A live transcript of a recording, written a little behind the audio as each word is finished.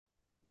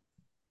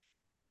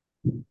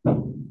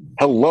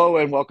Hello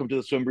and welcome to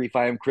the Swim Brief.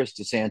 I am Chris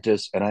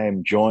DeSantis, and I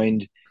am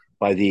joined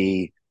by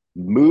the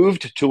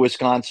moved to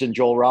Wisconsin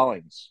Joel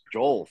Rawlings.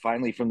 Joel,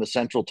 finally from the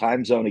Central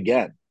Time Zone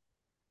again.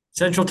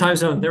 Central Time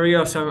Zone. There we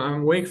go. So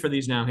I'm awake for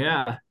these now.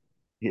 Yeah.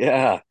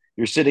 Yeah,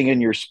 you're sitting in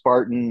your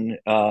Spartan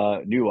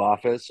new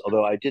office.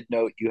 Although I did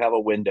note you have a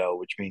window,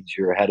 which means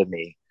you're ahead of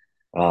me.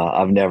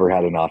 I've never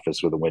had an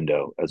office with a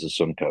window as a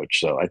swim coach,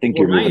 so I think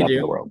Well, you're now moving you up in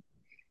the do. world.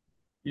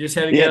 You just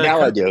had to Yeah, get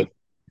now I do.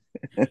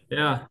 accustomed.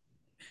 Yeah.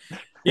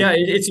 Yeah.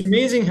 It's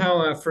amazing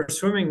how for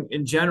swimming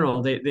in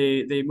general,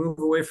 they move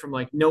away from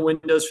like no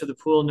windows for the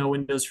pool, no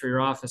windows for your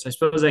office. I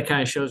suppose that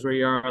kind of shows where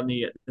you are on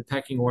the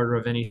pecking order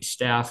of any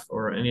staff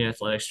or any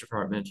athletics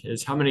department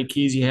is how many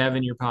keys you have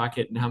in your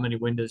pocket and how many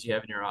windows you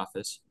have in your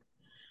office.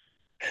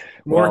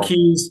 More Well,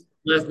 keys,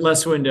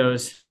 less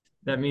windows.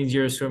 That means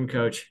you're a swim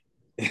coach.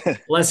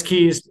 Less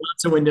keys,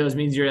 lots of windows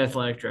means you're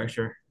athletic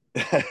director.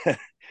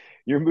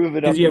 you're moving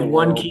Because up you in the have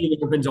one world. key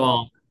that opens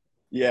all.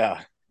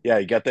 Yeah, yeah,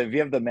 you got that. If you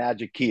have the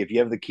magic key, if you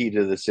have the key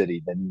to the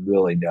city, then you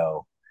really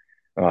know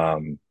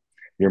um,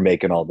 you're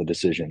making all the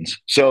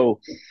decisions. So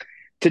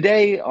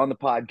today on the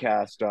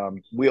podcast,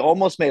 we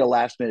almost made a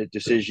last minute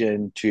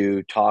decision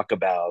to talk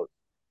about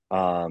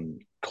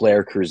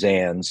Claire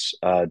Curzan's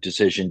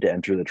decision to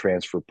enter the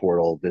transfer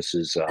portal. This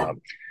is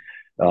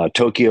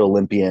Tokyo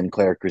Olympian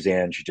Claire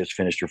Curzan. She just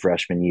finished her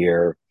freshman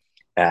year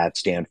at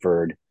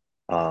Stanford.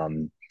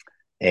 Um,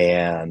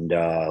 and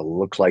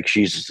looks like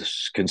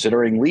she's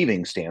considering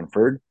leaving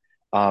Stanford.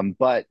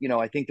 But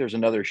I think there's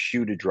another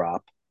shoe to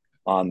drop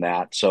on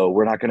that, so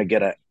we're not going to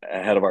get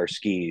ahead of our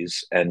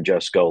skis and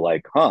just go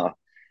like, huh,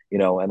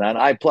 And then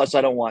I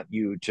don't want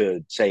you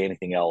to say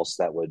anything else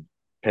that would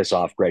piss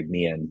off Greg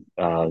Meehan,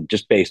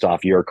 just based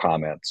off your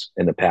comments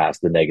in the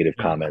past, the negative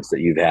Yeah. comments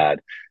that you've had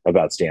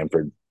about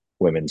Stanford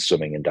women's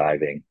swimming and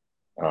diving.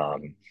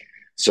 Um,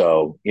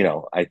 so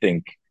I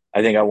think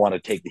I want to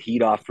take the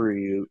heat off for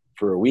you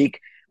for a week.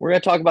 We're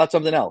going to talk about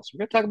something else. We're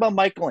going to talk about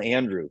Michael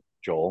Andrew,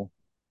 Joel,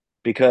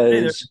 Hey there.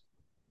 because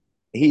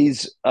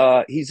he's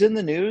in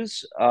the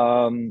news.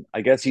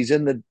 I guess he's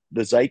in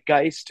the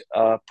zeitgeist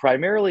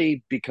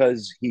primarily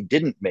because he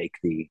didn't make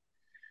the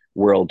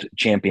world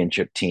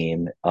championship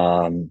team,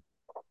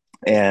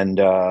 and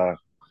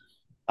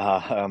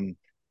um,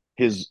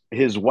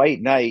 his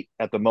white knight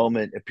at the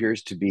moment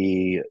appears to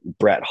be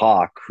Brett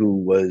Hawk, who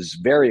was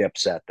very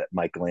upset that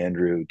Michael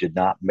Andrew did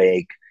not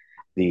make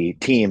the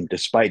team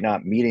despite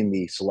not meeting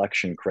the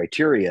selection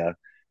criteria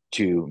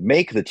to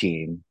make the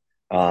team,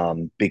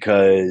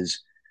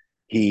 because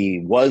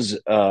he was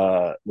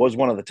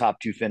one of the top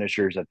two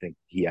finishers. I think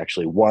he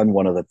actually won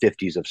one of the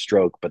 50s of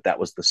stroke, but that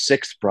was the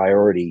sixth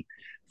priority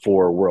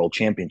for world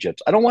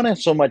championships. I don't want to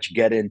so much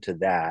get into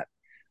that,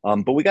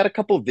 but we got a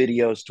couple of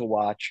videos to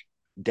watch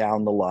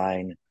down the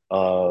line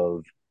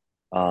of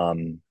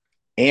um,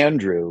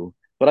 Andrew.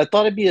 But I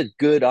thought it'd be a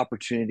good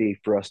opportunity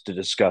for us to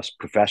discuss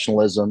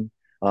professionalism.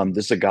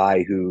 This is a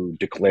guy who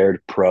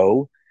declared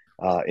pro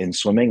in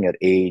swimming at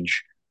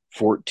age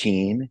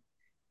 14.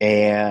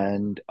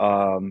 And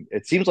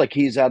it seems like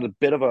he's at a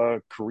bit of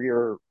a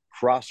career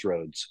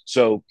crossroads.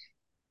 So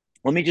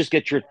let me just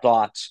get your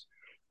thoughts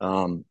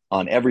on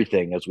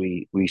everything as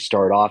we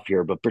start off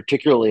here, but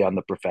particularly on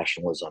the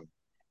professionalism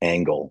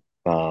angle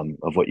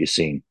of what you've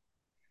seen.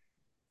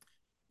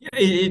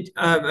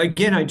 Yeah,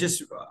 again,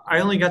 I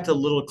only got the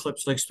little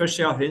clips, like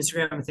especially off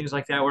Instagram and things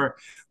like that, where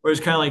it's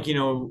kind of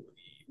like,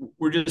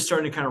 we're just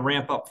starting to kind of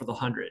ramp up for the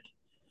 100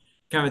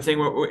 kind of thing.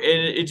 And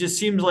it just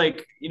seems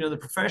like, the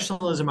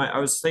professionalism, I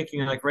was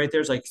thinking like right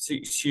there's like, so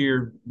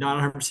you're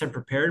not 100%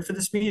 prepared for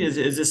this meet.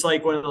 Is this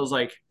like one of those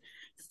like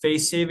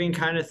face saving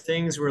kind of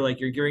things where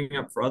like you're gearing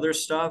up for other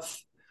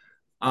stuff?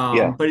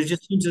 Yeah, But it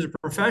just seems as a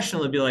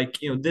professional to be like,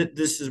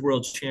 this is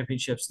world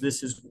championships.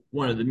 This is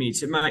one of the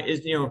meets. It might,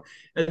 is,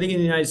 I think in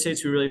the United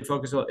States, we really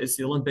focus on it's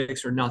the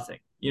Olympics or nothing,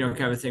 kind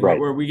of thing, where, right,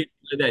 where we get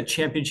that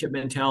championship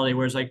mentality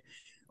where it's like,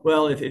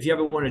 well, if you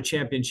haven't won a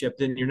championship,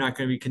 then you're not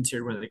going to be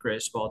considered one of the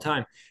greatest of all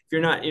time. If you're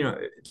not,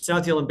 it's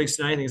not the Olympics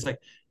and anything. It's like,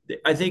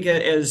 I think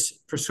as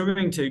for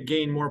swimming to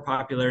gain more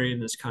popularity in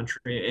this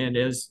country and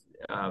as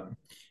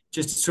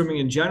just swimming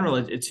in general,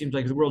 it seems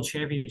like the world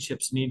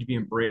championships need to be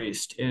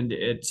embraced. And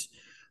it's,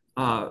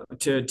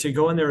 to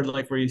go in there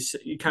like where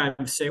you kind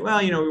of say, well,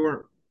 we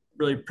weren't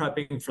really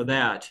prepping for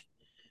that.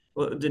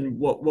 Well, then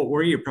what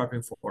were you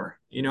prepping for?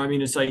 I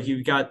mean, it's like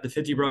you've got the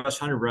 50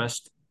 breast, 100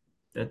 breast.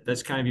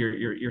 That's kind of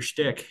your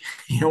shtick.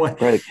 You know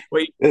what? right.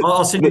 Wait, Uh, all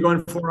of a sudden you're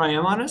the, going 4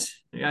 IM on us?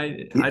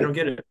 I don't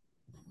get it.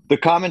 the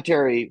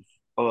commentary,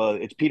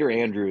 it's Peter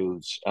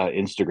Andrews'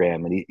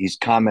 Instagram, and he's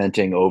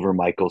commenting over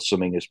Michael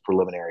swimming his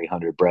preliminary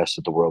 100 breast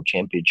at the World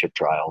Championship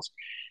trials.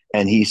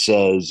 And he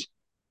says,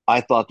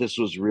 I thought this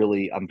was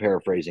really, I'm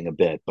paraphrasing a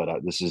bit, but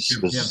this is Yeah,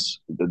 this yeah. is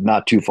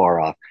not too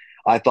far off.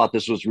 I thought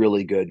this was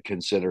really good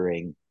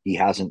considering he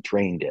hasn't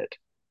trained it.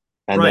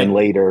 And then Right.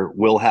 later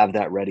we'll have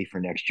that ready for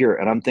next year.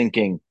 And I'm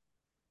thinking,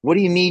 what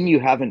do you mean you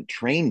haven't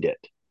trained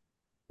it?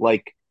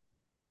 Like,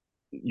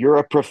 you're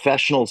a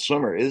professional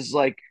swimmer. Is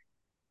like,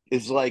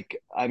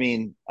 I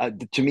mean,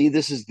 to me,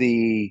 this is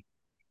the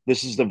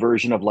this is the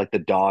version of like the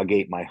dog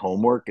ate my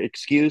homework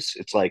excuse.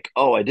 It's like,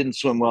 oh, I didn't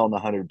swim well in the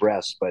 100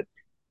 breasts, but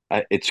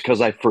it's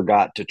because I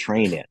forgot to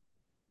train it.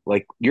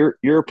 Like you're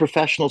a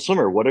professional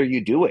swimmer. What are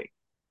you doing?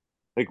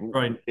 Like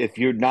Right. if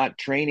you're not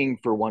training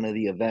for one of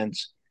the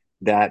events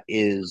that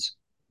is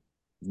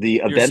the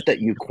You're event that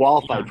you yeah.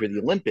 qualified for the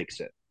Olympics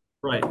in,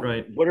 Right.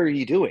 Right. what are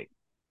you doing?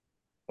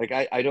 Like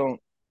I don't.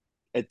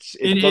 It,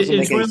 it doesn't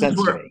make it's one any of those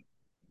sense to me.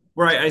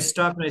 where I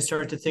stop and I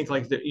start to think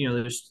like that.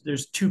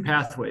 There's two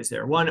pathways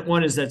there.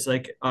 One is that's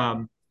like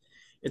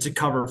it's a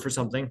cover for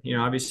something,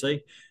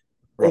 obviously,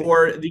 Right.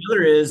 or the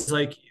other is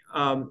like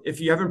if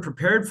you haven't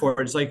prepared for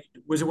it, it's like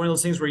was it one of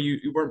those things where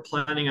you weren't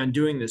planning on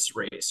doing this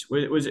race?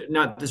 Was it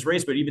not this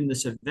race, but even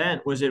this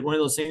event? Was it one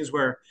of those things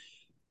where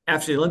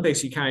after the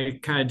Olympics he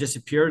kind of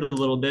disappeared a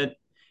little bit,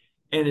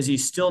 and is he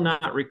still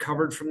not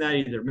recovered from that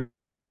either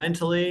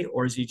mentally,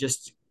 or is he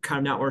just kind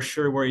of not more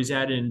sure where he's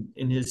at in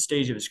his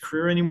stage of his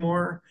career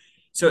anymore?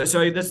 So that's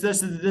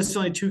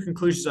only two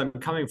conclusions I'm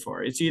coming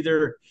for. It's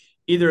either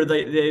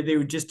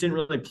they just didn't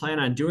really plan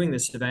on doing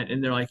this event,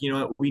 and they're like, you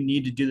know what, we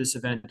need to do this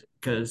event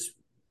because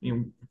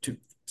to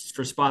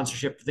for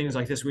sponsorship things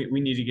like this, we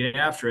need to get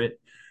after it,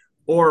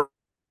 or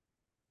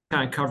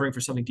kind of covering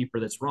for something deeper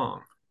that's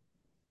wrong.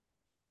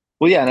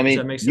 Well, yeah, and I Does mean,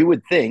 that make sense?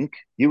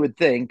 you would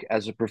think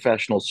as a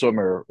professional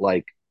swimmer,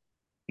 like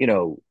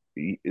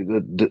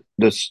the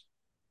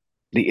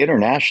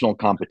international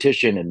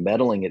competition and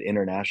medaling at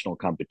international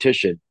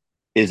competition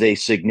is a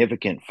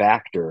significant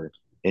factor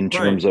in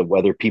terms Right. of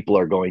whether people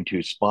are going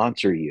to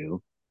sponsor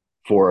you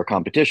for a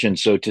competition.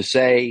 So to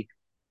say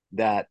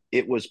that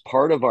it was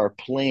part of our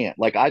plan,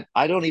 like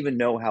I don't even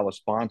know how a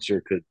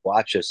sponsor could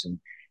watch us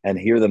and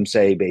hear them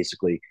say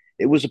basically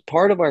it was a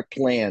part of our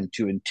plan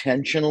to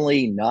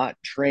intentionally not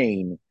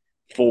train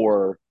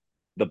for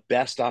the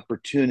best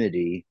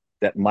opportunity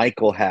that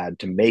Michael had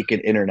to make an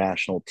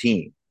international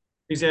team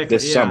Exactly.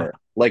 this Yeah. summer.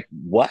 Like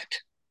what?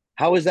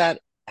 How is that?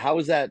 How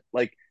is that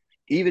like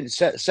even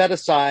set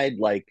aside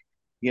like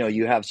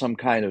you have some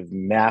kind of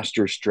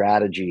master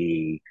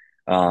strategy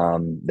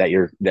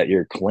that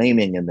you're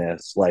claiming in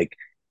this like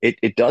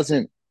it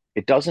doesn't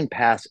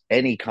pass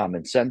any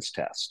common sense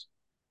test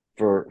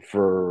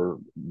for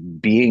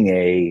being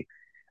a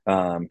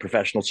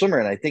professional swimmer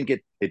and I think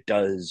it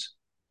does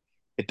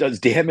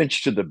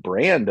damage to the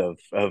brand of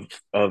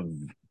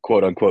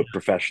quote unquote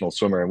professional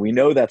swimmer and we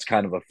know that's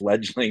kind of a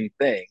fledgling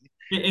thing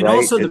And right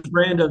also the it,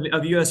 brand of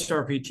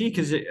USRPT,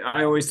 because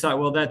I always thought,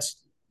 well, that's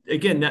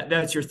again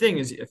that's your thing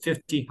is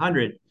 50,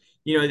 100. I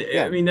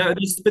yeah mean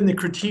that's been the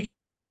critique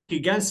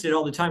against it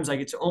all the times. Like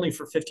it's only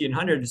for 50 and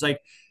 100. It's like,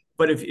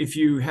 but if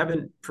you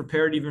haven't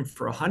prepared even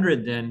for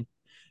 100, then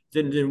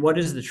what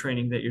is the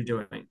training that you're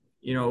doing?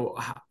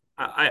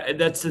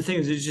 That's the thing.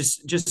 Is it's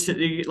just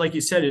like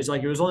you said, it's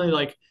like it was only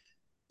like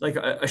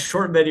a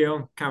short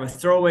video, kind of a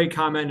throwaway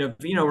comment of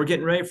we're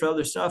getting ready for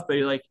other stuff, but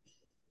you're like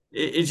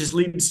it just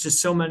leads to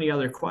so many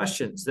other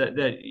questions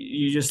that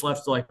you just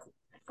left like,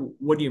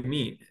 what do you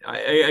mean?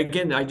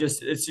 Again,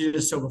 it's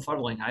just so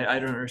befuddling. I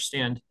don't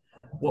understand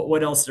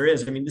what else there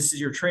is. I mean, this is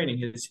your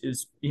training is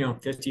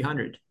 50,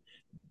 100.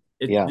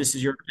 yeah This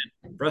is your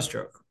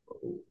breaststroke.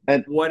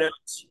 and What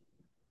else?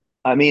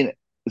 I mean,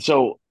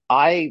 so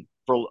I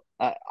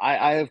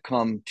have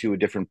come to a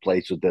different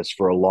place with this.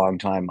 For a long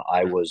time,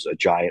 I was a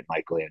giant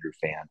Michael Andrew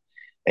fan,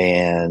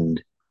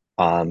 and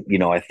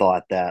I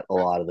thought that a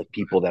lot of the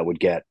people that would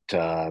get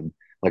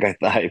like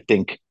I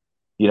think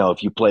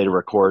if you played a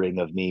recording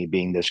of me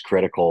being this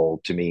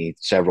critical to me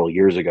several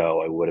years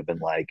ago, I would have been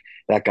like,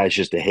 that guy's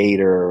just a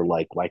hater.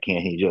 Like, why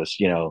can't he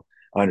just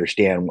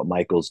understand what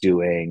Michael's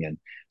doing? And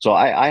so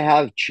I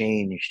have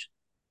changed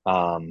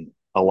a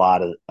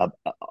lot of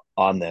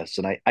on this.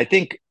 And I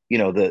think,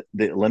 the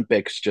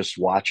Olympics, just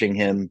watching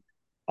him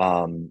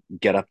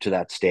get up to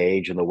that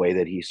stage and the way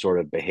that he sort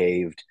of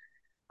behaved,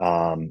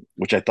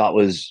 which I thought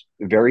was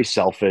very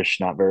selfish,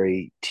 not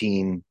very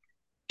team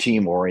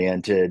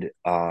oriented.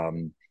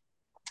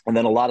 And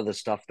then a lot of the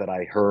stuff that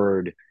I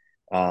heard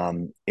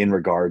in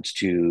regards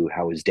to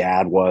how his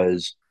dad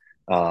was,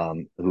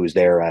 who was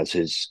there as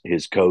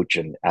his coach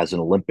and as an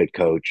Olympic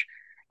coach,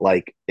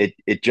 like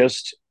it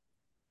just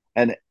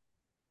and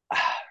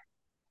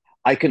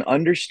I can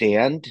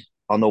understand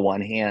on the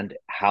one hand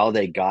how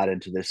they got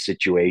into this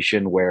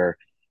situation where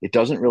it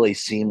doesn't really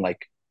seem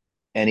like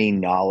any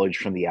knowledge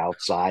from the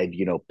outside,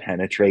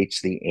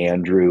 penetrates the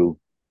Andrew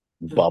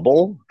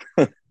bubble.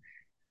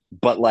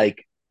 But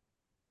like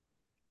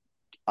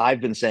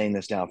I've been saying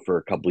this now for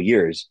a couple of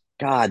years,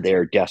 God,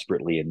 they're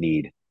desperately in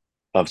need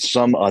of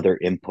some other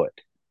input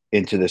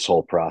into this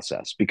whole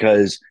process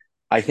because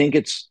I think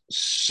it's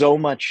so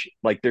much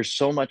like there's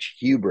so much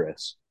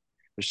hubris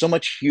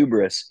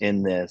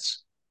in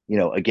this,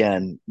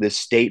 again, this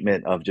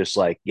statement of just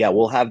like, yeah,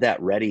 we'll have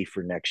that ready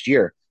for next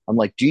year. I'm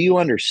like, do you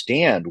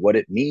understand what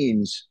it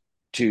means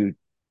to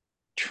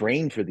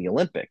train for the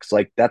Olympics?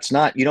 Like,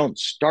 you don't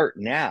start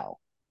now.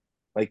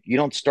 Like, you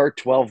don't start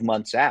 12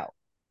 months out.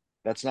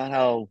 That's not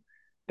how,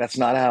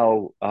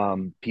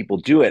 people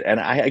do it. And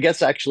I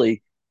guess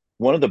actually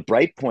one of the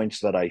bright points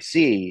that I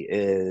see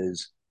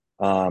is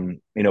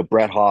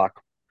Brett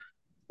Hawk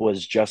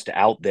was just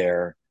out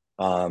there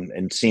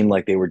and seemed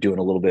like they were doing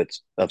a little bit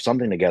of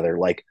something together.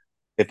 Like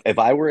if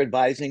I were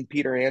advising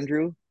Peter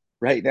Andrew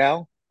right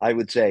now, I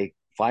would say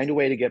find a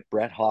way to get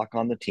Brett Hawk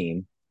on the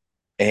team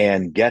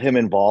and get him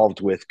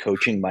involved with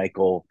coaching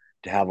Michael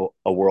to have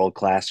a world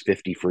class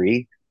 50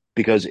 free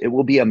because it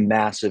will be a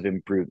massive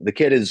improvement. The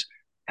kid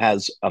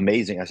has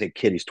amazing. I say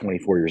kid, he's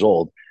 24 years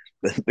old.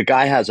 The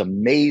guy has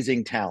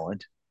amazing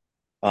talent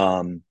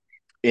um,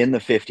 in the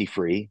 50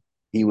 free.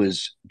 He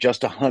was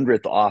just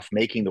 100th off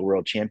making the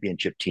world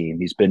championship team.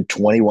 He's been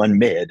 21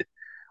 mid,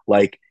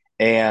 like,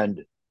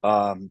 and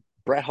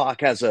Brett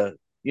Hawk has a,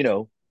 you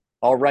know,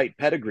 all right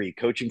pedigree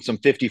coaching some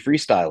 50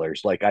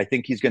 freestylers. Like, I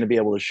think he's going to be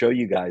able to show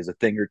you guys a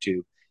thing or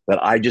two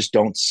that I just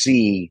don't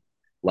see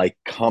like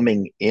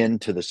coming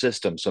into the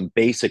system, some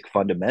basic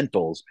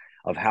fundamentals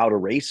of how to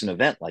race an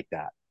event like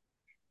that.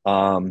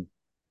 Um,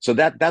 so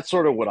that's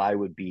sort of what I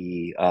would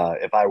be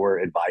if I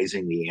were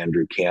advising the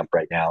Andrew camp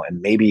right now,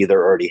 and maybe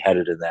they're already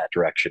headed in that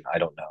direction. I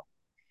don't know.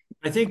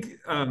 I think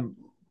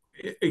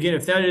again,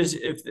 if that is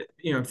if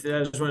you know if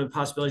that is one of the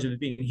possibilities of it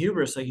being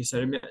hubris, like you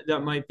said, I mean, that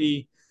might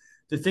be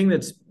the thing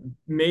that's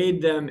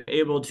made them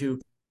able to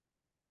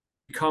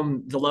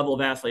become the level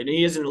of athlete. And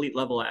he is an elite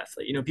level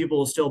athlete. You know, people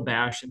will still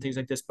bash and things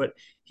like this, but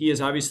he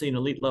is obviously an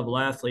elite level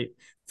athlete.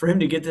 For him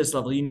to get this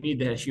level, you need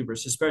to have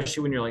hubris,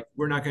 especially when you're like,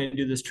 we're not going to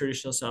do this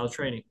traditional style of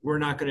training. We're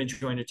not going to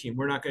join a team.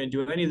 We're not going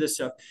to do any of this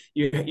stuff.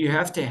 You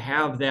have to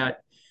have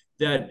that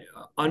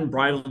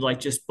unbridled like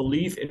just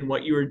belief in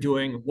what you are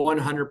doing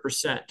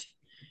 100%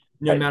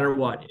 no Right, matter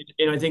what.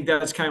 And I think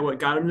that's kind of what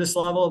got him to this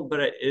level.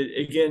 But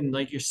again,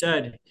 like you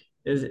said,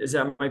 is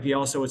that might be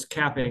also what's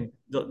capping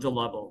the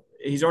level.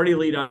 He's already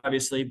elite,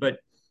 obviously, but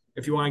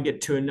if you want to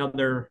get to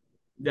another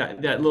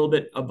that little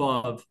bit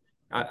above,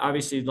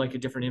 obviously like a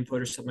different input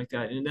or something like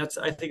that. And that's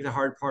I think the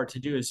hard part to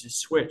do is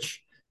just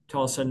switch to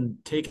all of a sudden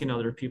taking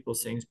other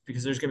people's things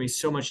because there's going to be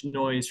so much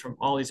noise from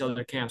all these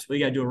other camps. Well,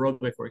 you got to do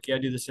aerobic work. You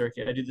got to do this work.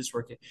 You got to do this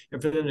work.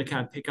 And for them to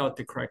kind of pick out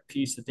the correct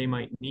piece that they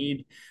might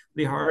need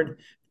be hard.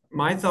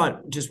 My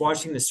thought, just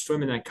watching the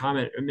swim in that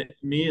comment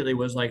immediately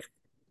was like,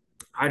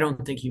 I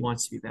don't think he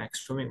wants to be back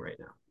swimming right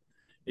now.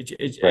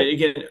 right.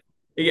 Again,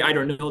 I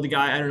don't know the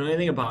guy. I don't know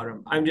anything about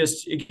him. I'm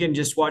just again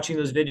just watching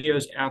those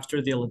videos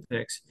after the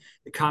Olympics,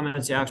 the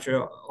comments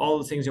after all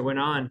the things that went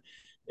on.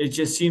 It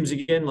just seems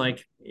again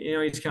like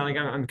he's kind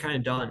of like I'm kind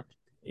of done.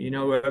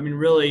 I mean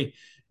really,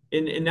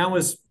 and that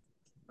was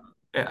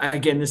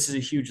again, this is a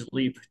huge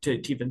leap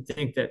to even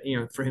think that,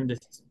 for him to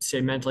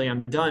say mentally,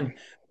 I'm done,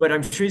 but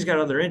I'm sure he's got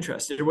other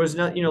interests. There was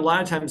not, a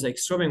lot of times like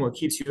swimming, what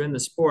keeps you in the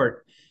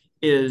sport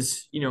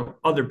is,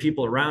 other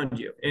people around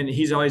you. And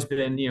he's always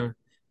been,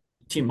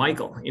 team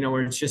Michael,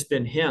 where it's just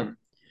been him.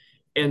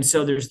 And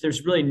so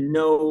there's really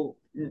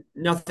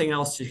nothing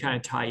else to kind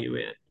of tie you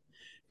in.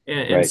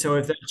 And Right. so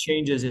if that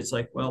changes, it's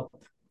like, well,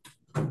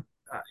 I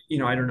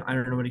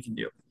don't know what he can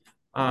do.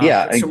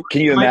 Yeah. So And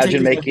can you my take imagine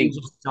is that making he's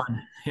just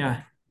done.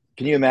 Yeah.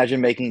 can you imagine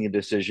making a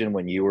decision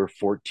when you were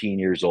 14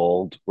 years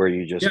old where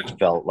you just Yeah.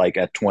 felt like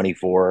at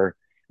 24?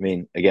 I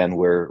mean, again,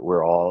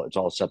 we're all it's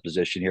all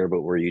supposition here,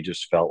 but where you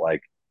just felt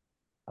like,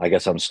 I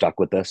guess I'm stuck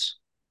with this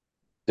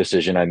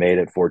decision I made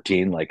at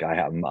 14. Like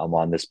I'm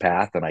on this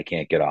path and I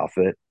can't get off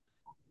it.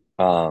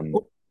 Um,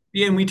 Well,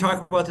 yeah, and we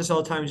talk about this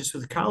all the time just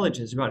with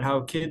colleges about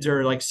how kids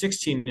are like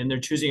 16 and they're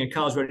choosing a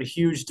college. What a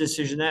huge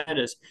decision that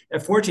is.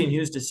 At 14, he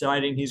was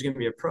deciding he's going to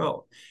be a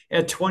pro.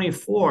 At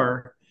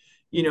 24,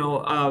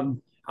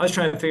 I was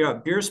trying to figure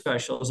out beer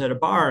specials at a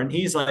bar, and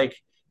he's like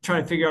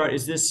trying to figure out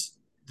is this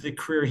the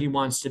career he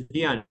wants to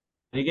be on?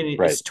 And again,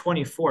 right, it's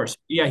 24. So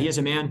yeah, he is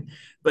a man,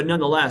 but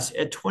nonetheless,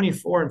 at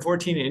 24 and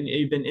 14, and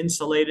you've been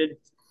insulated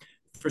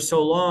for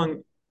so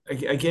long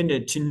again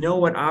to know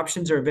what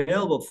options are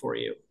available for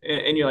you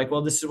and you're like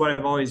well this is what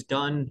I've always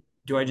done,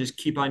 do I just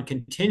keep on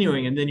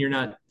continuing, and then you're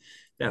not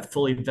that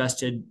fully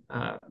vested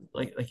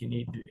like you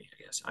need to be,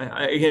 I guess.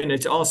 Again,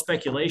 it's all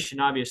speculation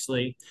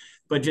obviously,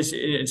 but just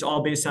it's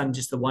all based on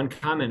just the one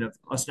comment of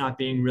us not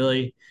being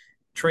really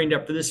trained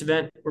up for this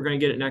event, we're going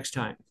to get it next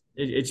time.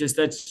 It's just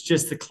that's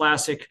just the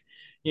classic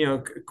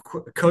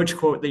coach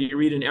quote that you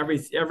read in every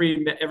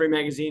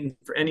magazine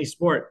for any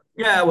sport.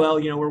 Yeah, well,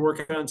 we're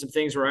working on some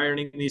things, we're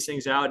ironing these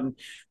things out, and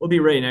we'll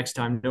be ready next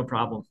time, no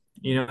problem.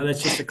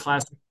 That's just a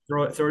classic.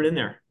 Throw it in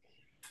there.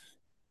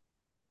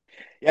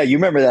 yeah. You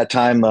remember that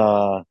time?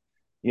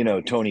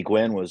 Tony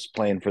Gwynn was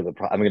playing for the.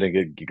 I'm going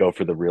to go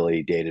for the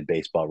really dated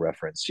baseball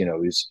reference. He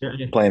was Yeah,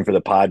 yeah, playing for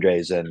the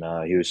Padres and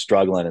he was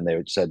struggling, and they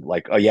said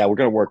like, "Oh yeah, we're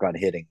going to work on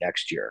hitting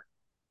next year."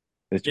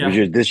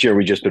 yeah, This year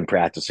we just been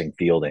practicing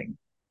fielding,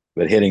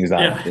 but hitting's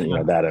not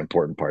yeah. that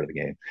important part of the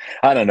game.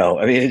 I don't know.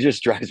 I mean, it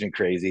just drives me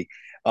crazy.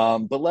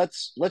 But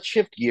let's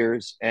shift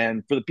gears,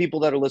 and for the people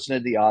that are listening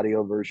to the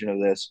audio version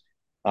of this,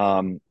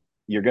 um,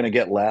 you're going to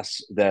get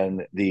less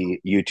than the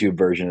YouTube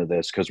version of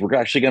this because we're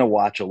actually going to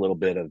watch a little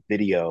bit of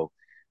video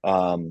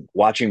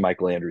watching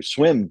Michael Andrews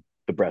swim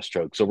the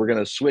breaststroke. So we're going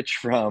to switch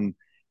from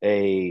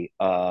a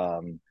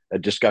a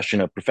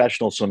discussion of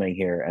professional swimming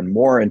here and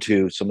more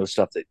into some of the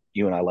stuff that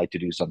you and I like to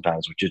do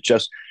sometimes, which is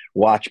just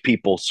watch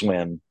people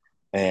swim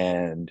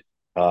and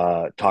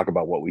talk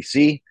about what we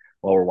see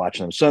while we're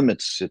watching them swim.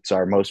 It's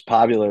our most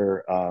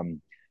popular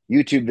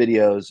YouTube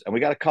videos, and we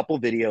got a couple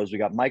videos. We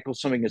got Michael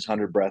swimming his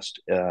 100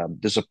 breast.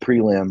 This is a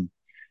prelim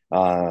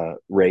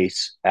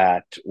race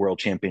at World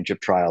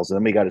Championship trials, and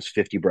then we got his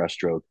 50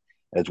 breaststroke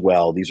as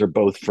well. These are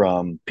both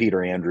from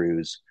Peter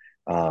Andrews'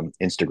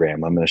 Instagram.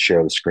 I'm going to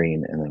share the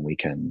screen, and then we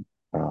can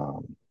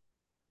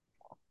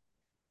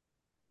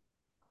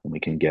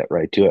get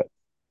right to it.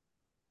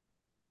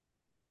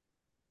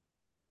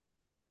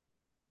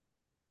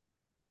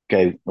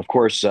 Okay, of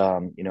course,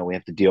 we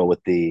have to deal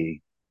with the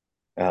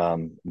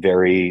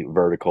very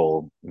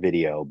vertical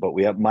video, but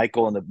we have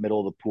Michael in the middle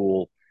of the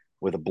pool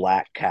with a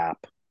black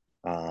cap,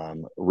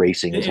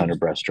 racing his 100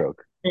 And, breaststroke.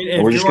 and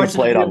And we're if you're just going to watching the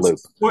play it video,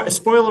 on loop.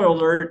 spoiler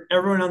alert,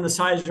 everyone on the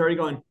side is already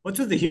going, "What's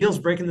with the heels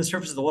breaking the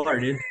surface of the water,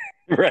 dude?"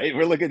 Right.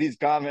 We're looking at these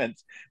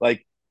comments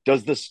like,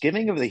 does the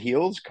skimming of the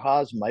heels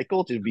cause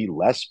Michael to be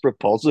less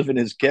propulsive in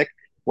his kick?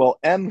 Well,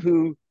 M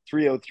Who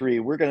 303,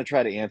 we're going to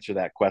try to answer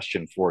that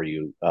question for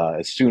you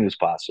as soon as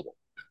possible.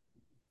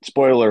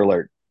 Spoiler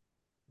alert.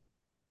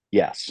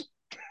 Yes.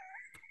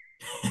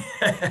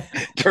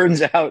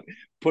 Turns out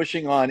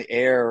pushing on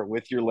air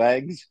with your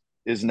legs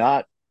is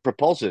not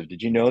propulsive.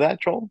 Did you know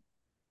that, Troll?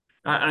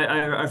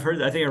 I've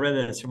heard. I think I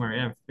read that somewhere.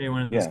 Yeah, maybe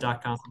one of those Yeah.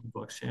 dot com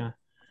books. Yeah.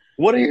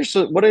 What are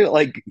you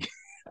like?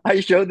 I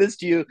showed this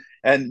to you,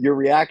 and your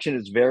reaction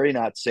is very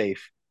not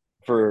safe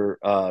for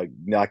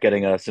not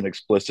getting us an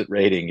explicit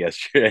rating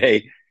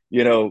yesterday.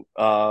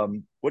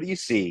 What do you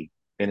see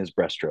in his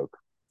breaststroke?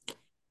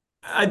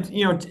 I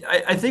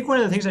think one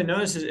of the things I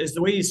noticed is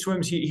the way he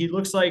swims. He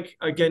looks like,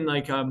 again,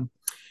 like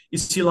you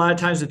see a lot of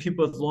times with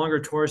people with longer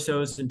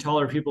torsos and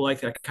taller people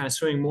like that kind of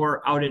swimming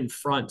more out in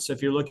front. So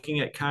if you're looking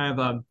at kind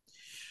of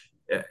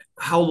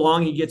how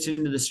long he gets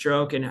into the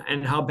stroke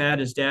and how bad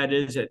his dad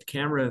is at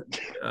camera,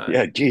 uh,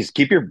 Yeah, geez,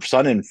 keep your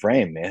son in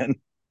frame, man.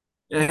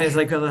 it's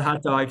like a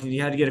hot dog. He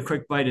had to get a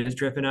quick bite. It's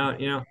dripping out.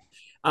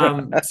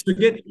 So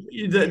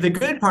the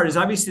good part is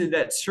obviously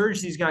that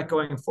surge he's got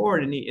going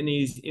forward, and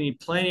he's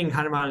planning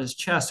kind of on his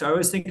chest. So I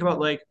always think about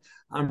like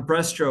on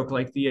breaststroke,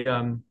 like the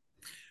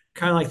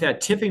kind of like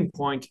that tipping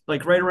point,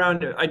 like right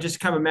around. I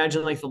just kind of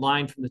imagine like the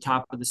line from the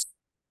top of the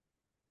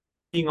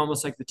being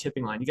almost like the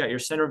tipping line. You got your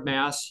center of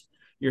mass,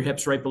 your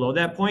hips right below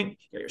that point.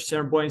 You got your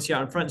center of buoyancy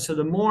out in front. So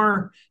the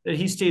more that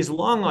he stays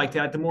long like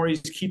that, the more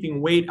he's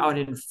keeping weight out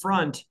in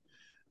front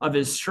of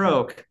his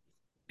stroke,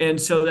 and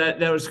so that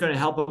was going to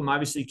help him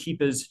obviously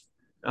keep his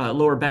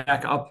lower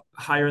back up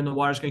higher in the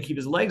water. It's going to keep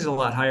his legs a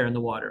lot higher in the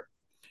water,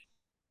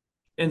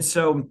 and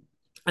so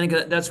I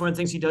think that's one of the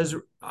things he does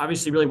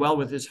obviously really well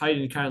with his height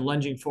and kind of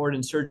lunging forward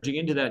and surging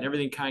into that, and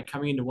everything kind of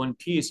coming into one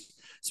piece,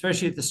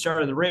 especially at the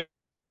start of the race.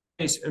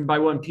 And by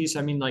one piece,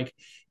 I mean like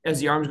as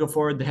the arms go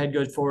forward, the head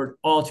goes forward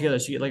all together.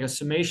 So you get like a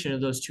summation of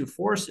those two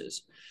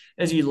forces.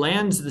 As he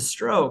lands the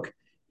stroke,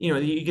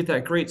 you get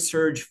that great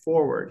surge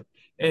forward.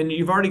 And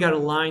you've already got a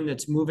line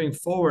that's moving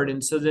forward.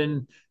 And so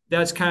then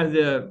that's kind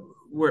of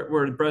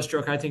where the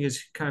breaststroke I think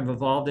is kind of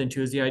evolved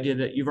into is the idea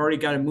that you've already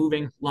got a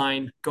moving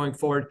line going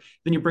forward.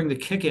 Then you bring the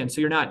kick in.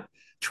 So you're not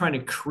trying to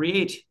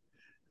create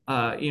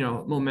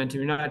momentum.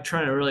 You're not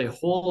trying to really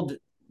hold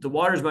the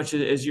water as much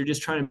as you're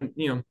just trying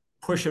to,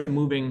 push a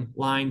moving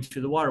line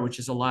through the water, which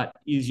is a lot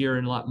easier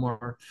and a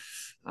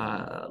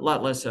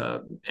lot less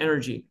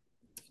energy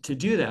to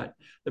do that.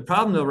 The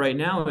problem though right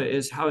now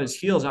is how his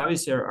heels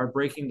obviously are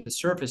breaking the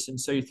surface, and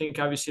so you think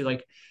obviously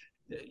like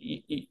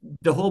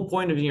the whole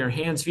point of your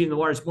hands feet in the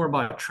water is more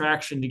about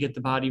traction to get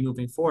the body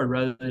moving forward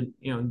rather than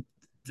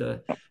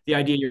the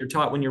idea you're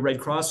taught when you're Red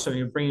Cross, so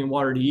you're bringing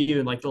water to you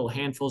and like little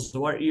handfuls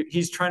of water.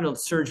 He's trying to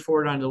surge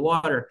forward onto the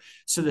water,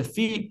 so the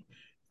feet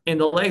and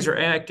the legs are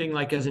acting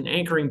like as an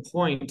anchoring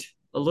point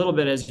a little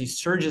bit as he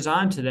surges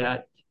onto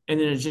that, and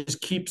then it just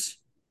keeps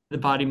the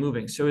body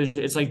moving. So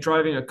it's like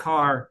driving a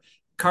car.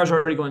 Car's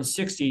already going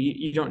 60.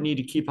 You don't need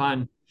to keep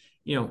on,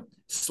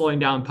 slowing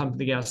down, pumping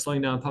the gas,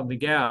 slowing down, pumping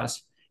the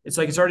gas. It's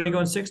like it's already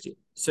going 60.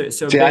 So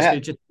See, basically,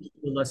 just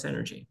less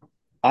energy.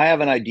 I have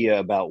an idea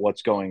about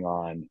what's going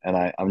on,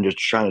 and I'm just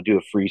trying to do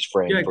a freeze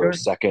frame Yeah, for go a ahead.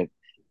 second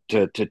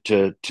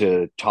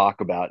to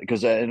talk about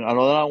because I don't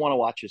want to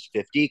watch his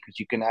 50 because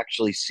you can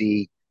actually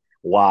see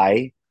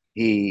why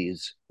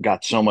he's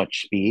got so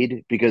much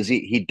speed because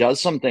he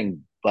does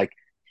something like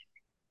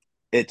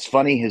it's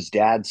funny. His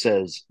dad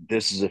says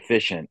this is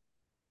efficient.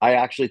 I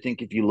actually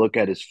think if you look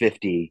at his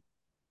 50,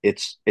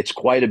 it's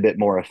quite a bit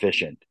more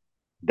efficient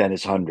than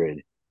his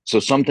 100.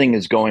 So something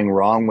is going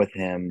wrong with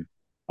him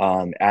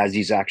as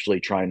he's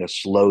actually trying to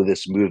slow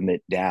this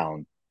movement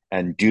down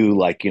and do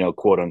like,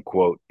 quote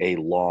unquote, a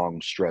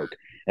long stroke.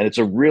 And it's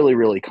a really,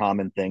 really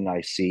common thing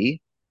I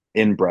see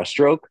in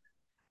breaststroke.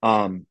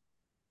 Um,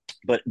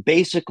 but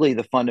basically,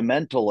 the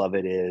fundamental of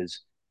it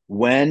is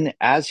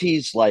as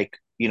he's like,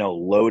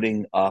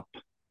 loading up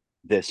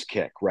this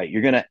kick, right?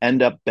 You're going to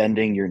end up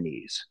bending your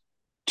knees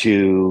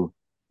to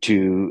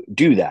do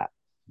that.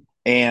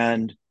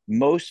 And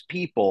most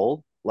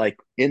people like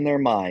in their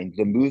mind,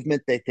 the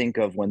movement they think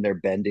of when they're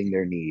bending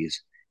their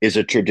knees is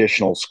a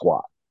traditional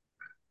squat,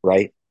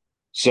 right?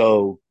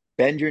 So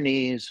bend your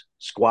knees,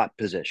 squat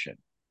position.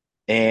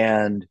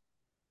 And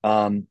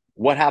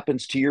what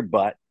happens to your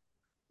butt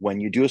when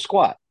you do a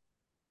squat?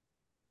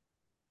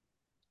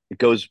 It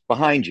goes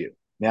behind you.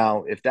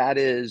 Now, if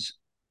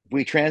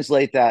we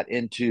translate that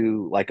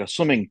into like a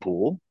swimming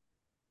pool,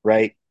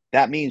 right?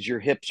 That means your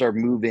hips are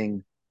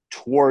moving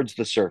towards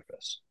the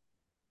surface.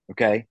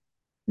 Okay.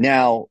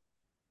 Now,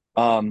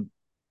 um,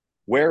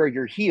 where are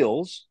your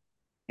heels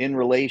in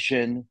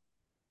relation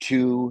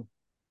to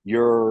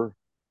your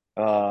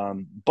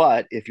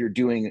butt? If you're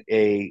doing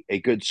a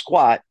good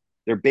squat,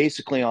 they're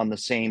basically on the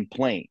same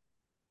plane.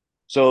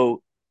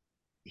 So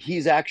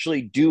he's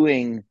actually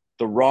doing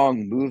the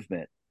wrong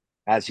movement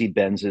as he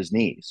bends his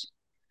knees.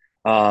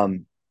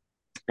 Um,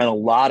 and a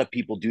lot of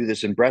people do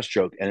this in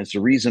breaststroke, and it's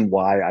the reason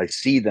why I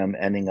see them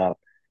ending up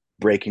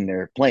breaking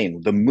their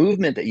plane. The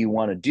movement that you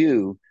want to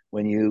do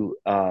when you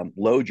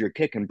load your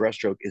kick in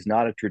breaststroke is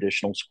not a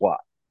traditional squat.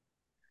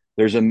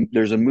 There's a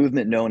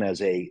movement known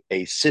as a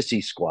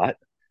sissy squat,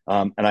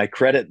 and I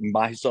credit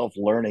myself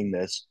learning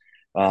this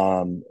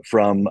from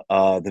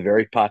the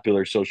very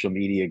popular social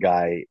media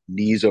guy,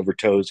 Knees Over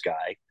Toes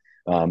guy.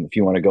 If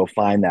you want to go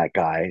find that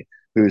guy,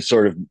 who's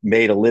sort of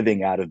made a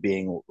living out of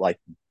being like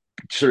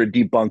sort of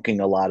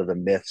debunking a lot of the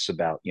myths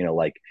about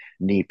like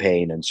knee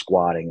pain and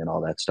squatting and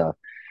all that stuff.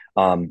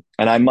 And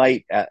I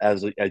might,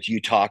 as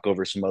you talk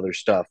over some other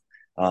stuff,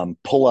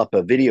 pull up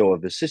a video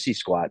of the sissy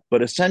squat.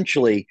 But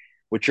essentially,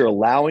 what you're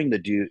allowing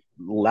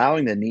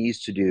the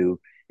knees to do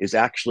is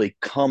actually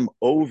come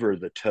over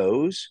the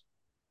toes,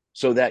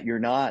 so that you're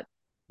not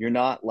you're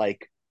not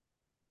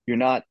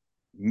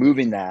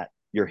moving that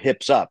your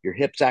hips up. Your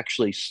hips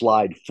actually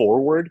slide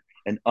forward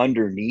and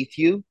underneath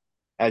you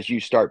as you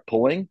start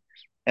pulling,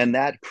 and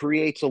that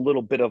creates a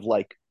little bit of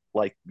like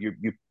you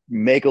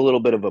make a little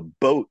bit of a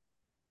boat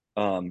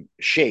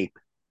shape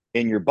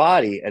in your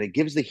body, and it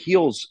gives the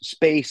heels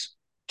space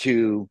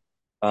to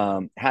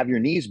have your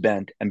knees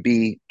bent and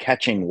be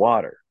catching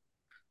water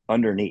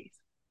underneath.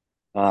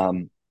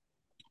 Um,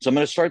 so I'm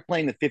going to start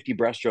playing the 50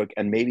 breaststroke,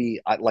 and maybe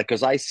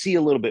because I see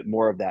a little bit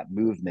more of that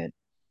movement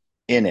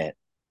in it.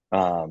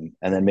 And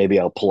then maybe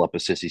I'll pull up a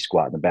sissy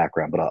squat in the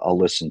background, but I'll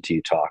listen to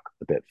you talk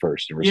a bit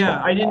first and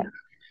Yeah, respond to I that. didn't.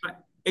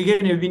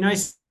 Again, it would be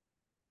nice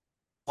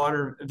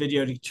water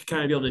video to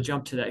kind of be able to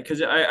jump to that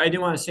because I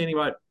didn't want to say anything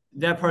about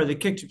that part of the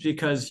kick just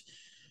because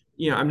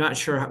I'm not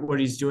sure what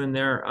he's doing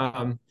there.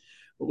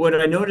 What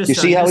I You noticed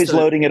see on how his he's though,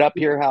 loading it up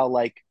here? How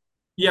like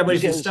yeah, but you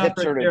if see you how his stop hips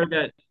right sort of there,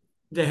 that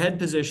the head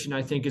position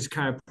I think is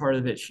kind of part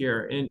of it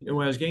here. And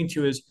what I was getting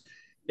to is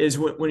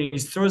when he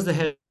throws the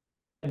head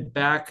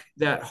back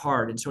that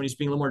hard, and so when he's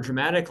being a little more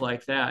dramatic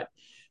like that,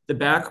 the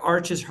back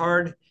arches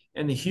hard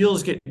and the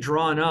heels get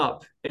drawn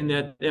up, and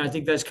I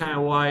think that's kind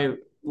of why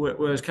what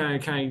was kind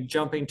of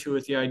jumping to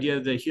with the idea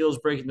of the heels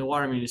breaking the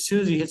water. I mean, as soon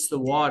as he hits the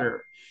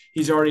water,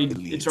 it's already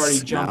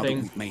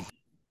jumping.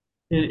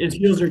 His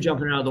heels are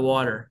jumping out of the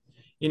water,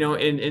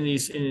 and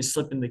he's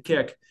slipping the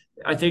kick.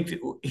 I think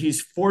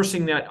he's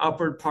forcing that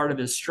upward part of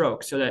his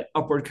stroke, so that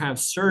upward kind of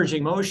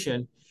surging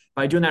motion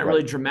by doing that right,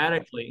 really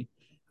dramatically.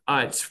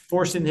 It's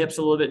forcing the hips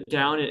a little bit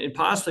down, and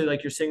possibly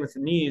like you're saying with the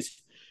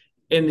knees,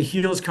 and the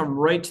heels come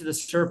right to the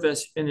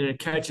surface, and then it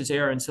catches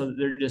air, and so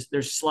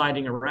they're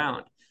sliding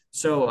around.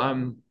 So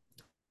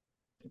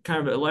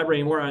kind of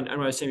elaborating more on what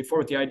I was saying before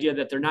with the idea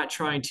that they're not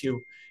trying to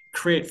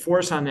create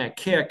force on that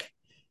kick,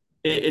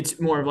 it's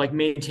more of like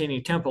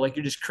maintaining tempo. Like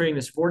you're just creating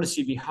this vortice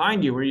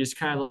behind you where you're just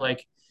kind of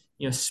like,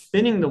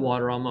 spinning the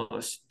water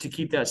almost to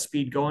keep that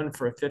speed going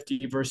for a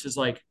 50 versus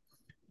like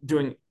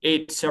doing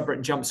 8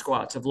 separate jump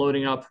squats of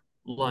loading up,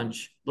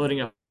 lunge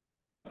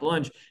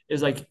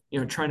is like,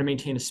 trying to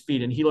maintain a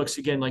speed. And he looks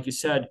again, like you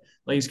said,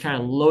 like he's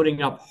kind of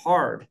loading up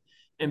hard.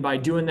 And by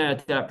doing that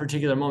at that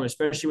particular moment,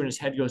 especially when his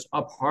head goes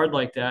up hard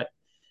like that,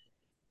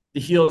 the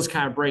heels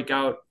kind of break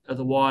out of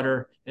the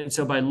water. And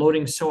so by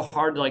loading so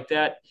hard like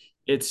that,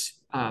 it's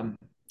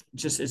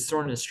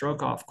throwing the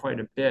stroke off quite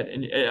a bit.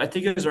 And I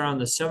think it was around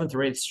the 7th or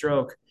 8th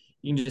stroke,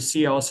 you can just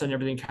see all of a sudden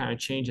everything kind of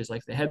changes.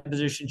 Like the head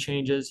position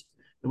changes,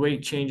 the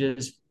weight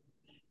changes,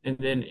 and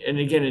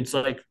again, it's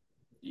like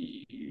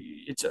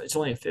it's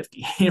only a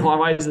 50.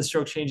 Why is the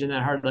stroke changing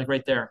that hard? Like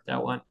right there,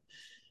 that one,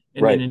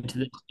 and then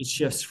right. it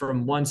shifts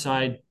from one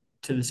side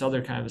to this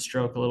other kind of a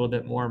stroke a little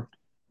bit more.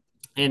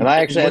 And I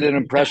And actually had what an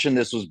impression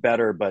this was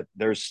better, but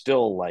there's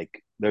so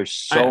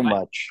I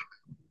much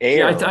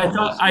Yeah, air I on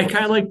thought this. I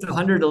kind of like the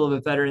 100 a little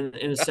bit better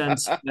in a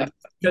sense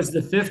because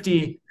the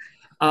 50,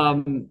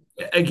 um,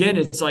 again,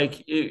 it's like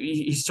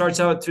he starts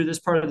out through this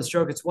part of the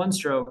stroke, it's one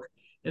stroke,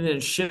 and then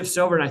it shifts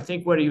over. And I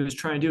think what he was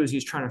trying to do is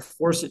he's trying to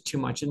force it too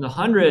much. In the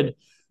 100,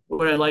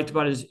 what I liked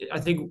about it is I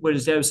think what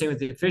his dad was saying with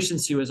the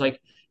efficiency was like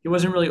he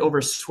wasn't really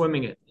over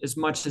swimming it as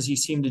much as he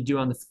seemed to do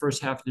on the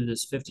first half of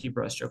this 50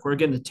 breaststroke, where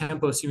again the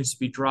tempo seems to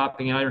be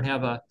dropping. And I don't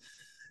have a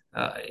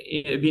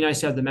it'd be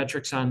nice to have the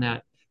metrics on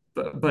that,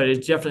 but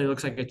it definitely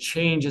looks like a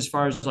change as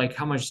far as like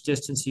how much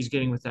distance he's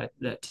getting with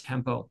that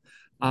tempo.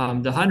 The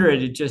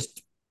 100, it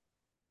just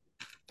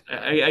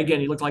again,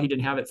 he looked like he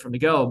didn't have it from the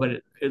go, but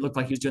it looked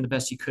like he was doing the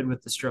best he could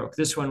with the stroke.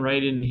 This one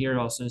right in here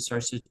also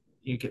starts to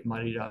get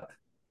muddied up.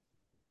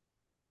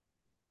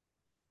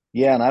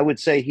 Yeah, and I would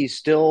say he's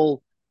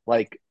still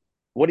like,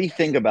 what do you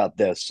think about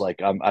this?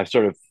 Like, I've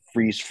sort of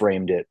freeze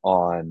framed it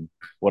on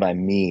what I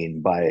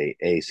mean by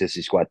a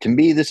sissy squat. To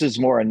me, this is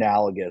more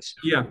analogous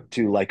Yeah,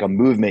 to like a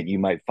movement you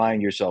might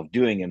find yourself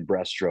doing in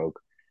breaststroke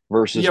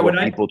versus yeah. What what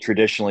I people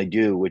traditionally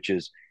do, which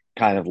is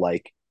kind of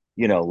like,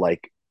 you know,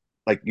 like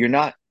you're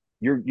not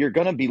you're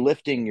gonna be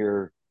lifting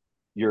your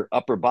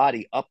upper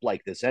body up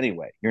like this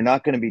anyway. You're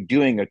not going to be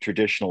doing a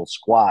traditional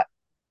squat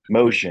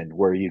motion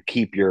where you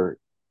keep your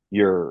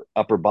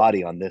upper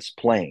body on this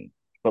plane.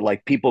 But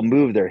like people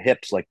move their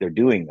hips like they're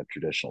doing the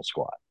traditional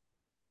squat.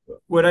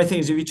 what I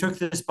think is if you took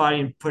this body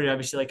and put it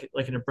obviously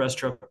like in a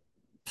breaststroke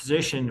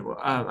position,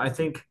 I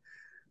think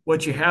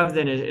what you have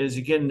then is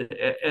again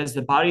as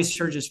the body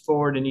surges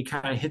forward and you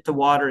kind of hit the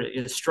water,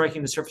 is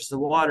striking the surface of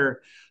the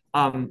water.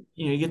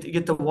 You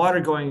get the water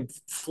going,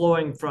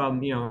 flowing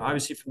from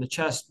obviously from the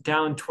chest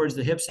down towards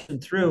the hips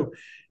and through.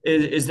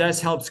 Is that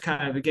helps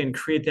kind of again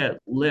create that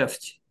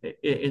lift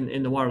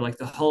in the water, like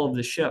the hull of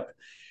the ship.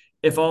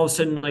 If all of a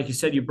sudden, like you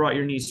said, you brought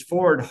your knees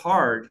forward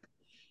hard,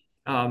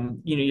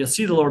 you'll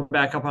see the lower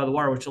back up out of the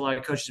water, which a lot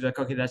of coaches are like,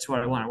 okay, that's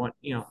what I want. I want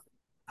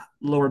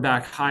lower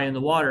back high in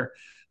the water.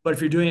 But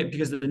if you're doing it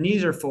because the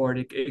knees are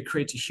forward, it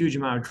creates a huge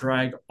amount of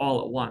drag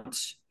all at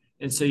once.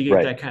 And so you get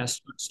Right. that kind of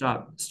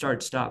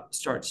start,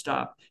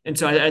 stop. And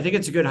so I think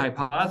it's a good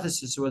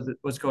hypothesis with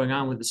what's going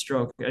on with the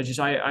stroke.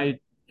 I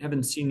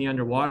haven't seen the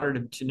underwater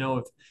to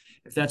know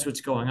if that's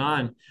what's going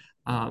on.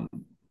 Um,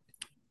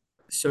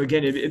 so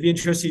again, it'd be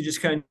interesting to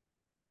just kind of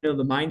know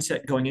the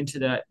mindset going into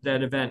that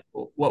event.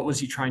 What was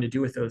he trying to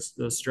do with those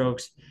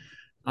strokes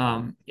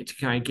to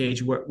kind of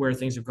gauge where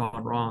things have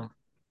gone wrong.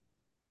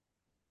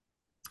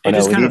 I It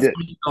know just we kind need of to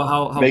funny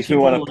how makes me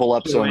want to people pull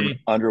up get some away.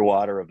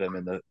 underwater of him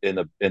in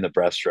the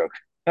breaststroke.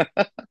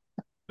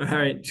 All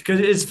right, because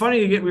it's funny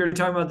to get. We were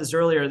talking about this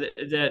earlier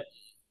that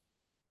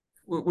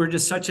we're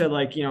just such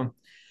a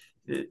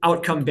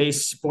outcome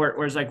based sport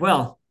where it's like,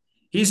 well,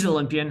 he's an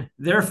Olympian,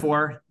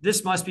 therefore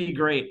this must be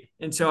great.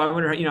 And so I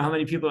wonder, how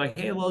many people are like,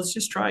 hey, well, let's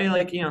just try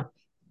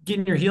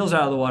getting your heels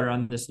out of the water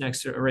on this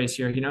next race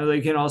here.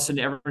 They can all of a sudden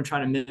everyone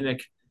trying to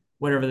mimic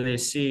whatever they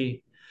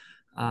see.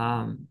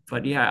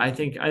 But yeah, I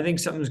think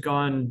something's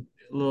gone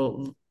a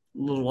little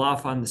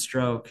off on the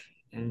stroke,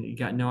 and you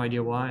got no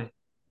idea why.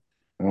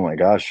 Oh my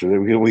gosh,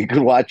 we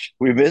could watch.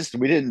 We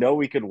didn't know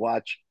we could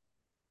watch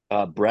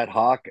Brett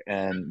Hawk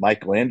and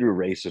Michael Andrew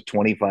race a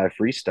 25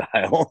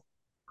 freestyle.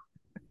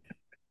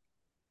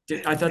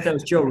 Dude, I thought that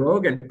was Joe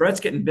Rogan. Brett's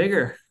getting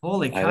bigger.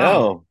 Holy I cow!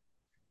 know.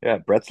 Yeah,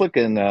 Brett's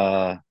looking.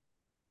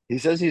 He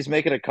says he's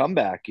making a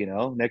comeback.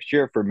 Next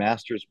year for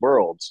Masters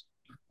Worlds.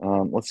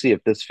 Let's see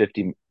if this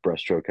 50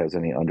 breaststroke has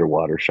any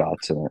underwater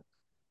shots in it.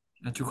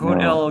 Now, to quote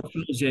No, LL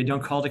Cool J,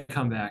 "Don't call it a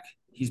comeback.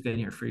 He's been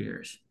here for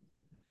years.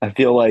 I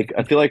feel like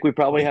we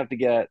probably have to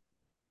get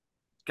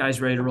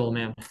Guy's ready to roll,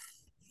 man."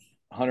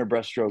 100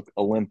 breaststroke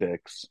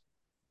Olympics,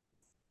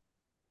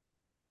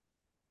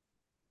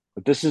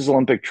 but this is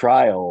Olympic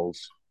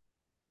trials,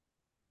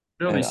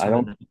 There'll be and I some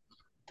in don't. there.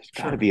 There's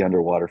got to Sure. be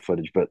underwater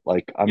footage, but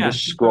like I'm Yeah,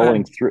 just go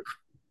scrolling ahead. through.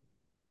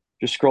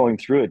 Just scrolling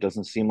through, it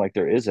doesn't seem like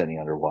there is any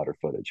underwater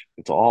footage.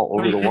 It's all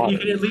But over the you water.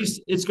 can at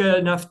least it's got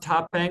enough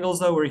top angles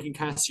though where you can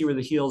kind of see where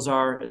the heels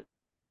are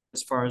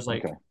as far as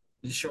like Okay.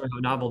 showing how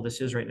novel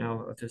this is right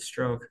now with this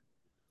stroke.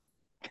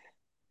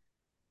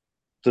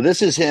 So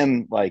this is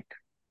him like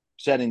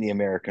setting the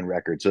American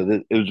record.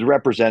 So it was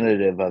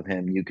representative of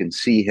him. You can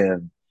see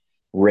him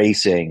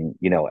racing,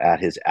 at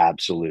his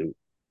absolute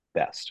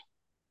best.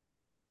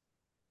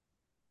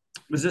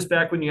 Was this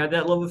back when you had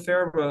that love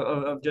affair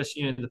of just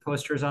the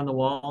posters on the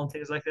wall and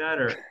things like that,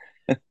 or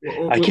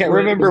I can't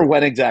remember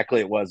when exactly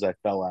it was I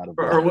fell out of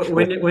or love,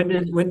 when but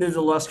did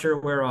the luster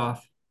wear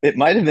off? it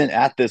might have been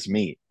at this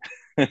meet.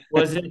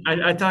 Was it?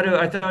 I thought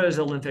it was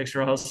Olympics,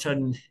 where all of a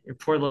sudden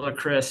poor little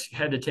Chris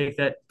had to take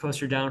that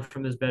poster down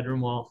from his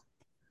bedroom wall.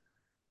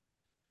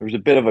 There was a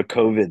bit of a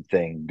COVID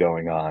thing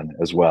going on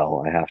as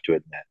well, I have to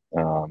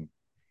admit.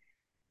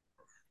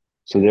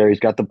 So there he's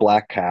got the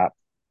black cap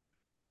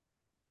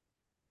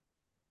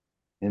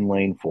in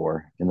lane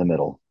 4 in the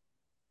middle.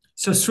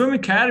 So swim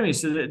academy.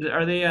 So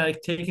are they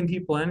like taking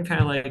people in,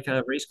 kind of like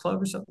a race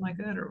club or something like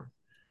that, or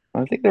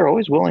I think they're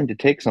always willing to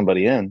take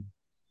somebody in.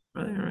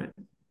 really? All right.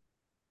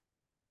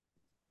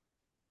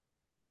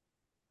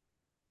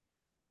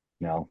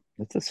 No,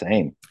 it's the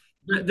same.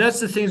 That's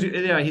the things.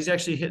 Yeah, he's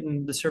actually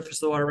hitting the surface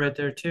of the water right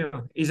there too.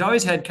 He's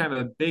always had kind of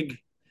a big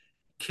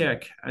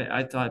kick,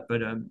 I thought,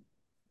 but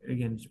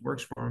again, it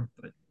works for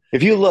him.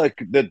 If you look,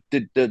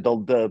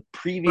 the But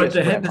previous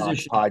the head Brett Hawk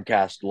position.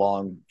 podcast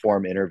long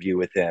form interview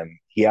with him,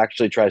 he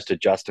actually tries to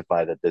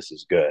justify that this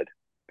is good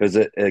because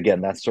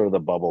again, that's sort of the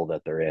bubble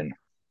that they're in.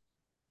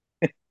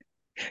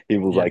 He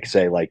will Yeah, like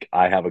say like,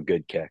 I have a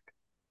good kick.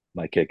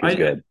 My kick is I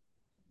good.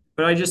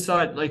 but I just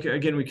thought, like,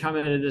 again, we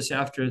commented this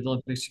after the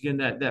Olympics. Again,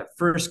 that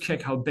first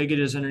kick, how big it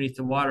is underneath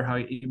the water, how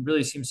it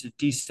really seems to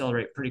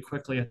decelerate pretty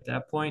quickly at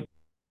that point.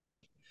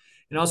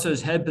 and also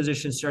his head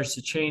position starts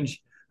to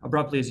change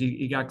abruptly as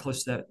he got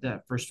close to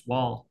that first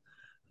wall.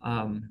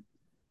 Um,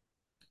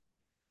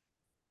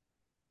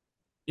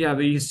 yeah,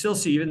 but you still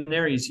see even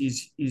there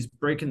he's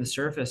breaking the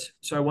surface.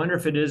 So I wonder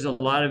if it is a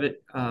lot of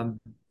it.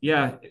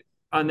 Yeah,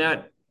 on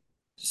that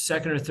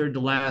second or third to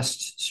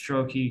last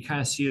stroke, you kind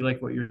of see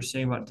like what you're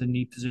saying about the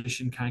knee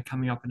position kind of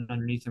coming up and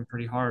underneath him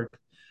pretty hard.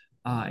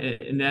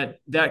 And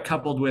that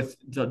coupled with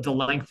the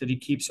length that he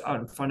keeps out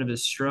in front of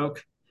his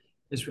stroke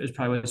is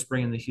probably what's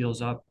bringing the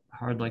heels up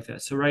hard like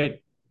that. So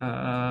right,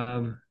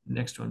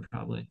 next one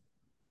probably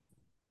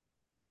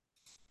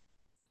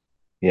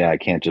Yeah, I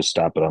can't just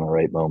stop it on the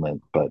right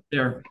moment, but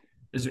there.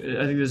 Is, I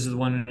think this is the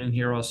one in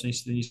here also. You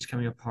see the knees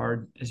coming up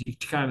hard as he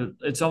kind of.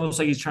 It's almost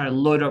like he's trying to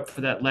load up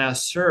for that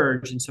last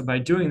surge, and so by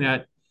doing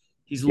that,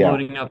 he's yeah,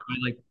 loading up by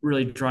like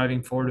really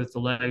driving forward with the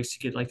legs to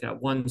get like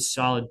that one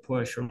solid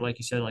push, or like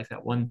you said, like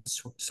that one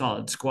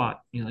solid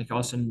squat. You know, like all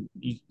of a sudden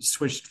you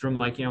switched from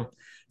like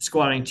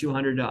squatting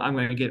 200 to I'm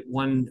going to get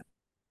one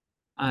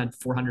on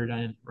 400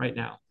 in right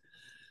now.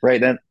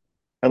 right. And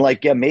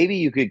like, yeah, maybe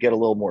you could get a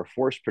little more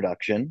force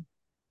production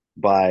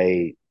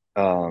by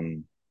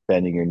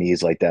bending your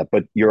knees like that,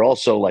 but you're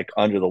also like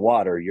under the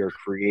water, you're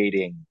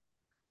creating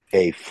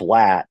a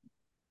flat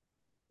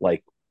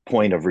like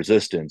point of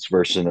resistance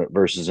versus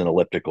an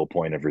elliptical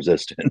point of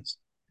resistance.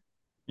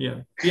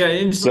 Yeah, yeah.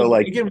 And so So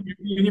like, again, when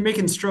you're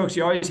making strokes,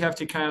 you always have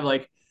to kind of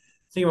like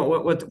think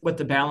about what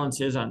the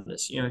balance is on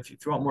this. You know, if you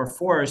want more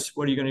force,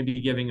 what are you going to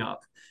be giving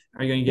up?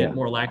 Are you going to get yeah,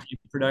 more lactate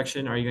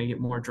production? Are you going to get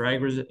more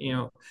drag?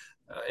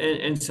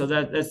 And so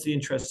that's the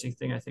interesting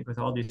thing I think with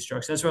all these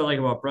strokes. That's what I like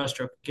about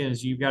breaststroke again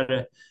is you got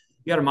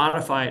to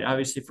modify it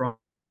obviously for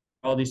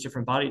all these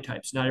different body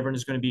types. Not everyone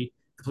is going to be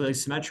completely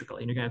symmetrical.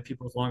 You're going to have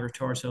people with longer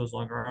torsos,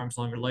 longer arms,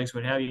 longer legs,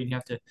 what have you, and you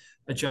have to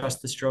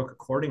adjust the stroke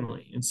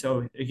accordingly. And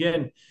so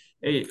again,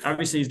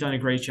 obviously he's done a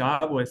great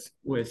job with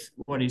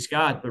what he's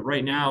got, but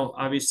right now,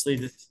 obviously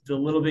the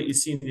little bit you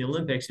see in the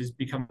Olympics has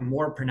become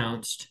more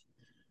pronounced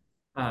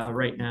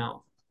right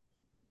now.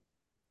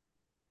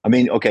 I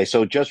mean, okay,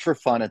 so just for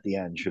fun at the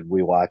end, should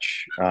we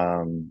watch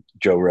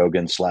Joe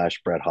Rogan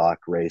slash Brett Hawk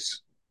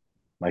race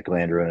Michael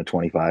Andrew in a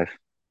 25?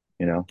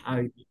 You know,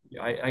 I,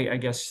 I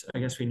guess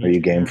we are need you to.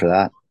 game Yeah. for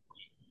that?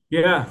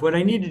 Yeah, what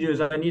I need to do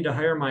is I need to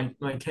hire my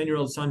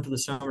 10-year-old son for the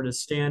summer to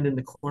stand in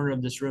the corner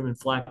of this room and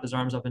flap his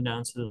arms up and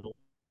down so the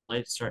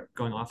lights start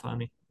going off on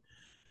me.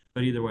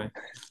 But either way,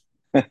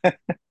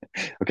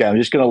 Okay, I'm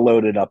just gonna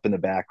load it up in the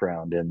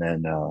background, and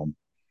then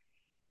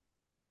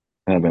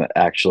I'm gonna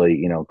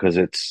actually, because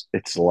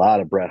it's a lot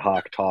of Brett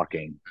Hawk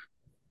talking.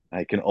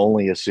 I can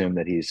only assume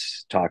that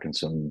he's talking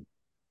some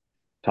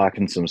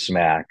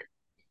smack.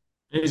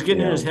 and he's You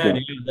getting in his know, head.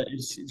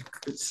 It's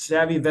a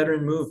savvy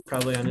veteran move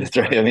probably on his that's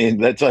right. part. I mean,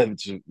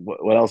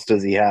 what else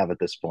does he have at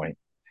this point?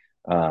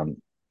 Um,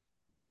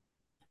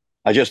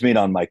 I just mean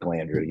on Michael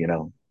Andrew.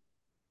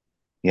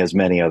 He has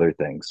many other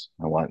things.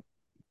 I want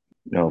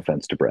no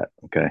offense to Brett.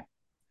 Okay,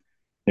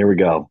 here we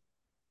go.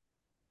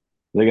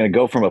 They're gonna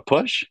go from a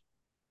push.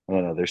 Oh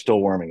no, they're still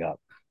warming up.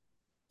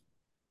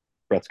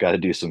 Brett's got to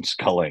do some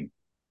sculling.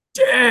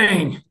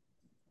 Dang!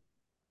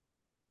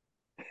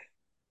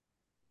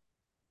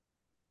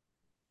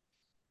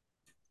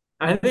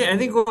 I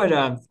think what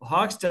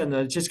Hawks done though,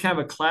 is just kind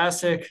of a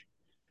classic,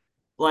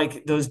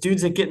 like those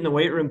dudes that get in the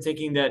weight room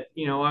thinking that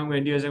what I'm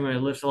going to do is I'm going to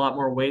lift a lot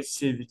more weights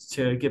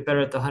to get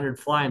better at the 100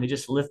 fly, and they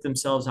just lift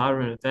themselves out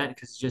of an event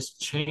because it just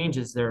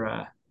changes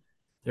their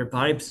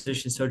body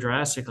position so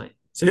drastically.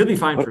 So he'll be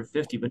fine I'm for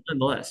 50, but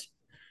nonetheless,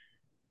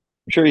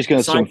 sure he's going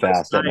to side swim by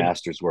fast at side,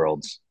 Masters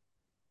Worlds.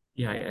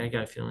 yeah, I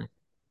got a feeling.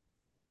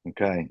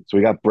 Okay, so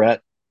we got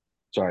Brett.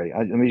 Sorry,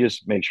 let me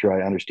just make sure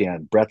I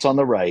understand. Brett's on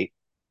the right,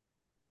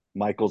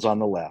 Michael's on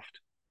the left.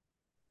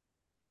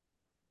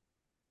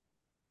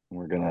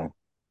 We're gonna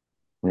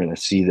we're gonna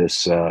see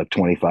this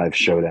 25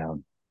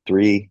 showdown.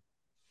 Three,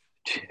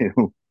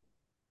 two,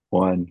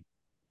 one.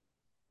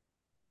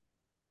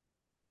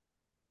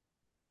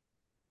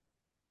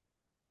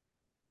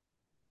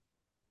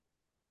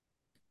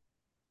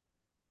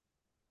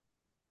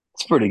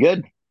 It's pretty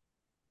good.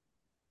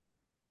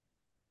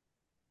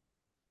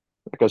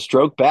 Like a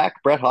stroke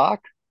back, Brett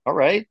Hawk. All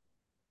right.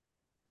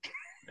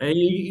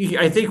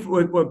 I think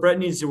what Brett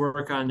needs to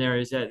work on there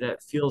is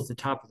that feels the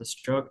top of the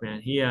stroke,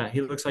 man. He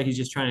looks like he's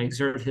just trying to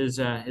exert his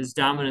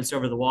dominance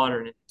over the water,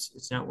 and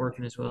it's not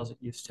working as well as it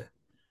used to.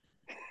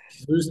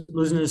 He's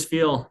losing his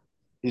feel.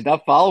 He's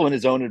not following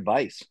his own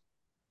advice.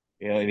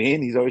 You know what I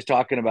mean? He's always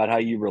talking about how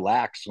you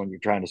relax when you're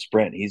trying to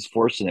sprint. He's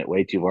forcing it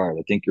way too hard.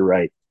 I think you're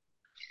right.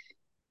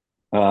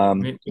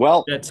 Maybe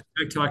Well, that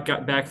TikTok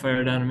got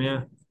backfired on him. Yeah.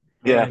 All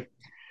yeah, right.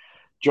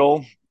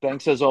 Joel,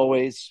 thanks as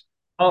always.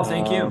 Oh,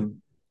 thank you.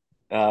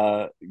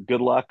 Um, good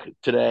luck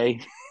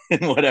today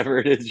in whatever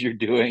it is you're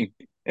doing.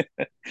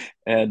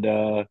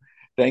 And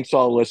thanks to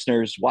all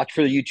listeners. Watch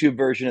for the YouTube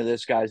version of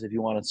this, guys, if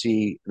you want to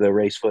see the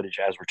race footage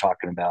as we're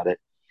talking about it.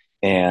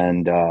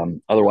 And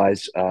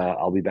otherwise,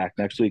 I'll be back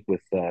next week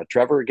with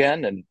Trevor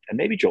again and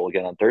maybe Joel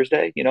again on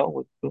Thursday.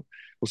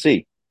 We'll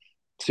see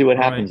what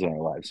All right. happens in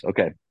our lives.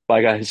 Okay.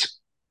 Bye, guys.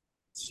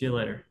 See you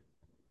later.